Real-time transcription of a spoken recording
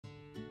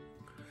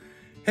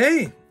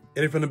Hey,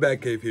 Eddie from the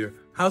Batcave here.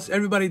 How's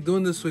everybody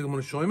doing this week? I'm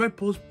going to show you my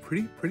post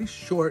pretty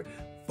short,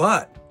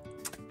 but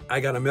I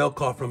got a mail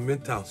call from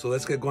Midtown, so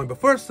let's get going.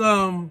 But first,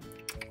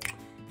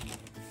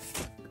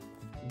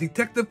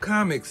 Detective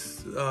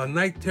Comics,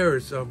 Night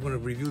Terrors. I'm going to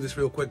review this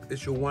real quick,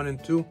 issue 1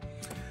 and 2.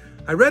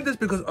 I read this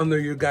because under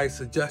your guys'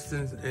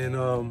 suggestions,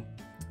 and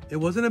it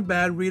wasn't a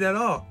bad read at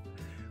all.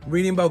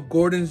 Reading about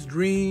Gordon's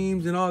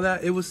dreams and all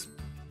that,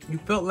 you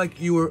felt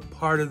like you were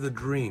part of the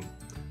dream.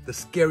 The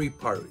scary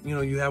part, you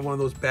know, you have one of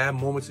those bad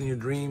moments in your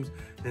dreams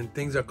and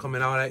things are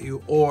coming out at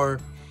you, or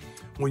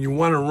when you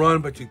want to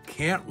run but you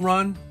can't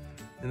run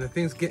and the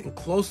thing's getting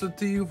closer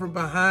to you from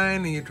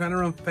behind and you're trying to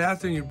run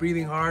faster and you're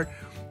breathing hard.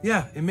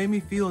 Yeah, it made me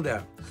feel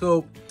that.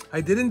 So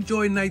I did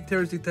enjoy Night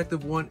Terrors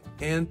Detective 1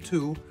 and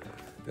 2.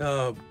 I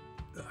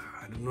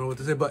don't know what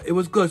to say, but it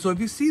was good. So if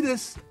you see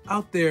this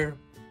out there,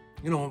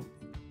 you know,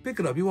 pick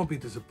it up. You won't be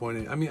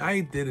disappointed. I mean, I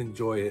did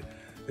enjoy it.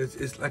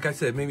 It's like I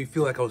said, it made me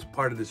feel like I was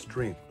part of this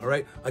dream. All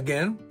right.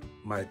 Again,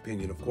 my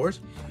opinion, of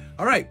course.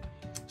 All right.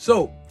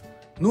 So,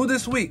 new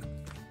this week.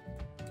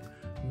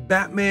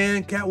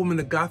 Batman, Catwoman,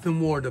 the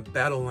Gotham War, the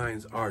battle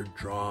lines are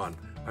drawn.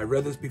 I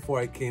read this before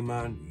I came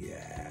on.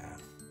 Yeah.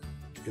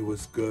 It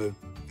was good.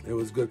 It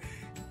was good.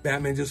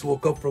 Batman just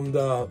woke up from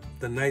the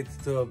night's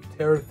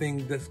terror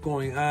thing that's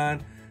going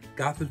on.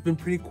 Gotham's been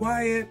pretty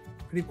quiet.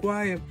 Pretty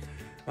quiet.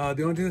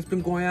 The only thing that's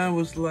been going on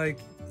was like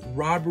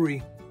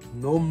robbery.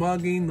 No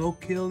mugging, no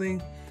killing,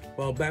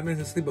 while Batman's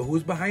asleep. But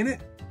who's behind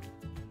it?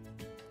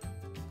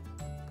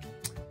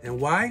 And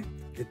why?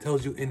 It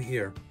tells you in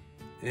here.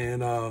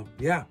 And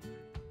yeah,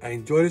 I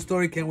enjoyed the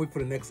story. Can't wait for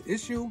the next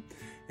issue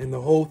and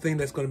the whole thing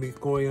that's going to be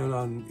going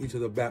on each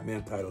of the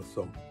Batman titles.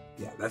 So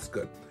yeah, that's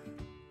good.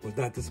 Was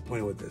not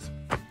disappointed with this.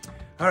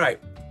 All right.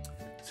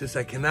 Since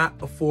I cannot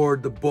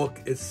afford the book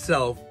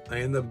itself, I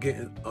end up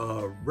getting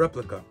a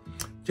replica.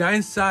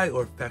 Giant size,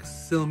 or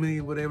facsimile,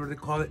 whatever they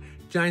call it.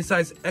 Giant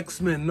size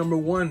X-Men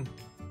 #1.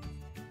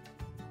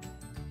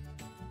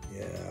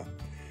 Yeah.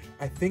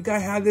 I think I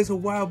had this a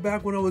while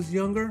back when I was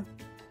younger.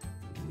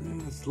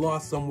 It's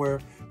lost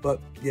somewhere. But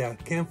yeah,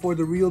 can't afford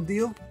the real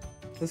deal.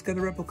 Let's get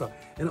a replica.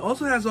 And it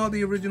also has all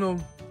the original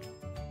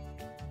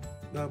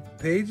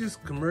pages,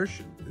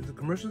 commercial. Is it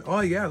commercial?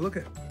 Oh yeah, look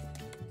at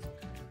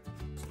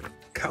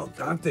Count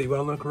Dante. You want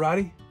to learn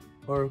karate?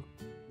 Or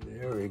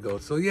there we go.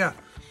 So yeah.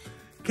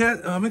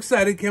 I'm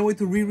excited. Can't wait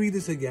to reread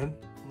this again.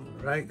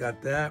 All right,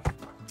 got that.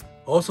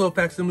 Also a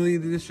facsimile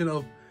edition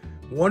of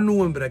Wonder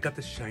Woman, but I got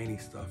the shiny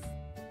stuff.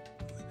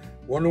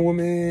 Wonder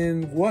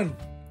Woman 1,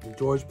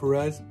 George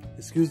Perez.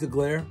 Excuse the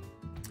glare.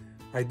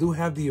 I do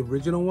have the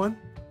original one,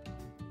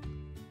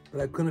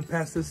 but I couldn't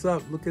pass this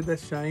up. Look at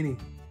that shiny.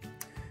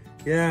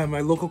 Yeah,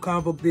 my local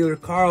comic book dealer,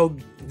 Carl,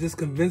 just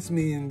convinced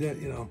me, and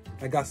you know,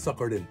 I got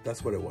suckered in.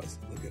 That's what it was.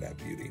 Look at that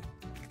beauty.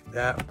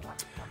 That.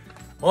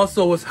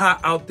 Also, what's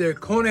hot out there,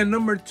 Conan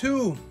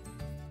 #2.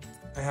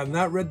 I have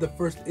not read the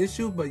first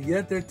issue, but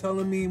yet they're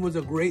telling me it was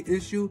a great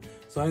issue,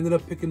 so I ended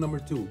up picking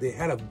 #2. They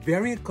had a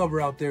variant cover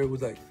out there. It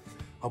was like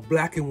a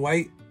black and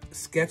white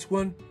sketch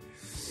one.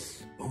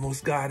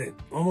 Almost got it.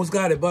 Almost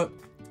got it, but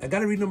I got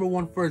to read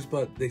 #1 first,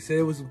 but they said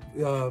it was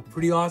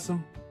pretty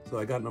awesome, so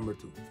I got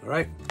 #2. All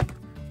right?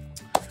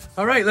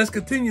 All right, let's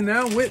continue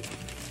now with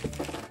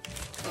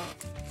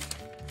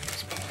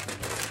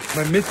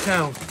my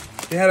Midtown.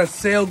 They had a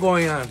sale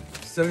going on.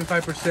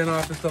 75%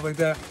 off and stuff like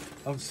that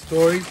of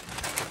stories,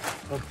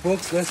 of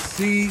books. Let's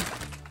see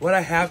what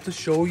I have to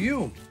show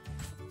you.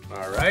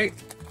 All right,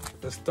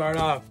 let's start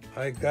off.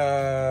 I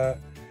got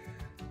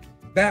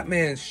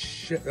Batman,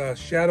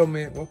 Shadow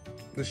Man, well,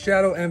 the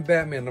Shadow and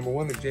Batman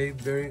 #1, the J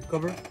variant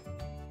cover.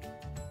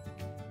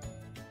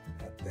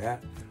 Got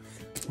that.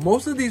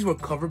 Most of these were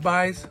cover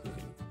buys.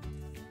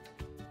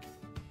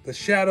 The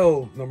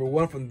Shadow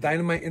 #1 from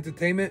Dynamite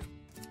Entertainment.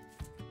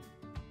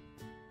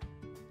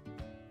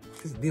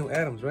 This is Neil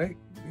Adams, right?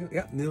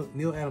 Yeah,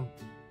 Neil Adams.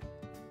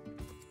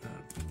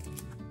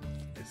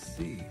 Let's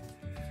see.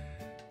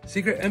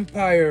 Secret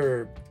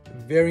Empire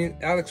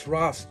variant, Alex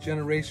Ross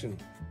Generation.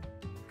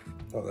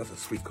 Oh, that's a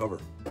sweet cover.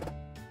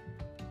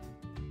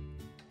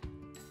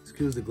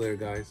 Excuse the glare,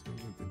 guys. I'm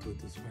going to do it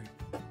this way.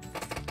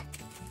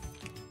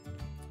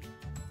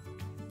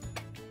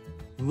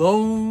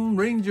 Lone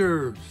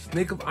Ranger,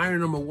 Snake of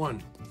Iron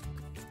 #1.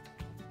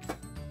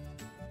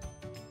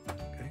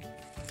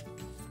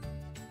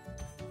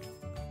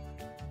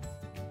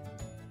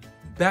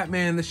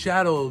 Batman the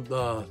Shadow,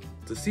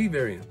 the C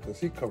variant, the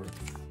C cover.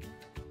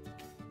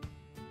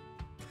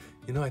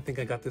 You know, I think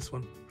I got this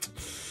one.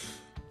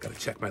 Gotta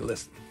check my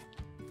list.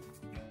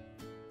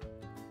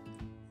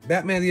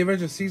 Batman the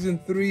Avengers Season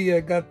 3, I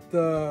got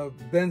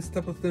Ben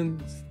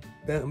Stapleton,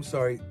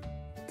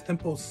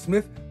 Temple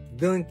Smith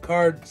villain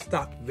card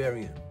stock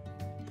variant.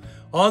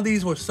 All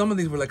these were, some of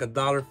these were like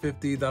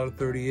 $1.50,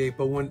 $1.38,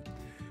 but when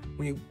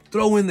you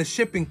throw in the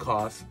shipping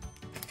cost,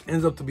 it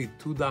ends up to be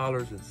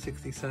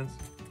 $2.60.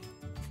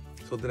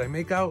 So did I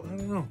make out? I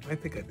don't know. I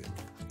think I did.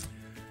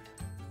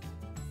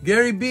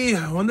 Gary B,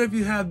 I wonder if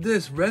you have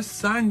this. Res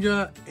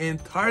Sanja and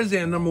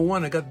Tarzan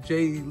 #1. I got the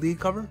Jay Lee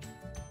cover.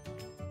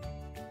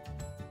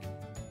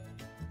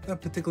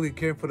 not particularly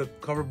caring for the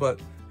cover, but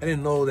I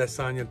didn't know that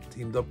Sonya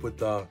teamed up with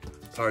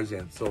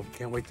Tarzan, so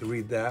can't wait to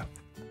read that.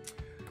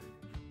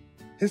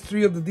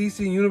 History of the DC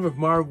Universe,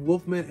 Marv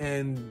Wolfman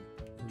and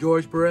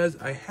George Perez.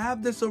 I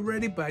have this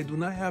already, but I do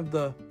not have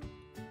the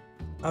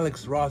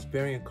Alex Ross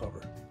variant cover.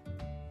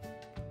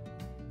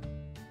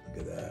 Look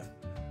at that.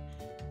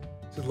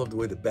 Just love the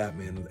way the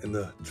Batman and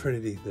the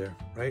Trinity there,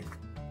 right?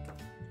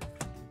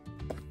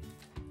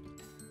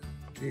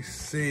 Let's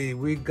see,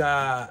 we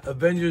got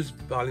Avengers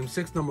Volume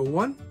 6, number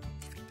 1.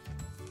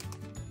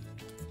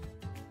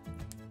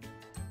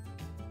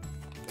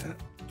 Yeah.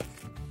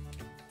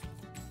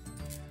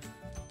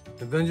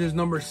 Avengers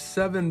number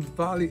 7,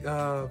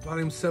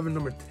 Volume 7,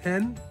 number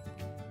 10,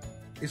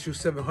 issue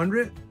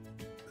 700.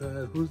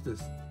 Who's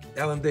this?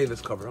 Alan Davis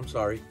cover, I'm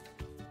sorry.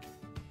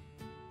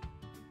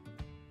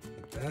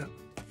 Like that.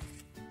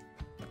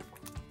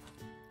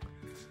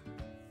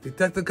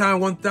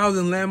 Detecticon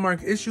 1000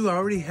 landmark issue. I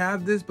already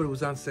have this, but it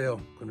was on sale.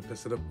 Gonna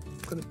pass it up.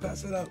 Gonna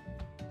pass it up.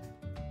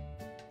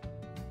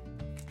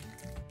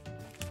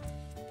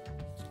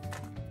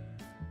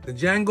 The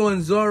Django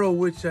and Zorro,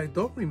 which I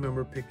don't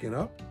remember picking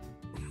up,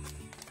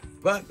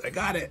 but I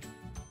got it.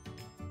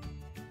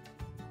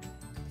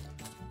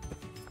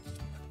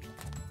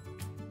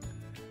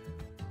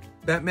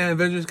 Batman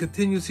Avengers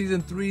Continue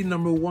Season 3,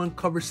 number 1,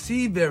 cover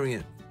C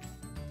variant.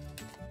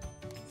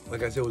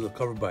 Like I said, it was a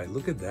cover by.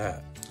 Look at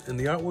that. And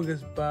the artwork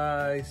is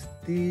by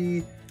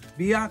Steve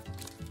Biak.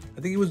 I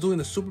think he was doing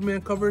the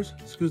Superman covers.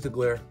 Excuse the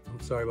glare. I'm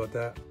sorry about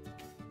that.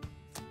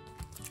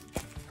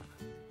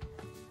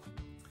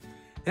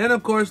 And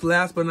of course,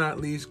 last but not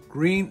least,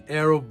 Green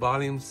Arrow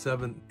Volume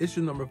 7,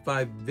 issue number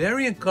 5,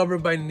 variant cover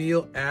by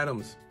Neil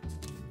Adams.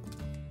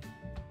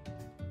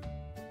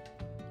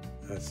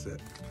 That's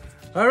it.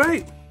 All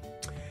right.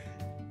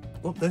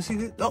 Oh, that's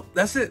it. Oh,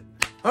 that's it.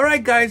 All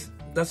right, guys.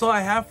 That's all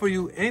I have for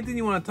you. Anything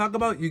you want to talk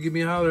about, you give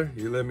me a holler.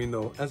 You let me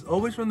know. As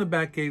always from the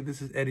Batcave,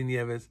 this is Eddie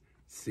Nieves.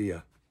 See ya.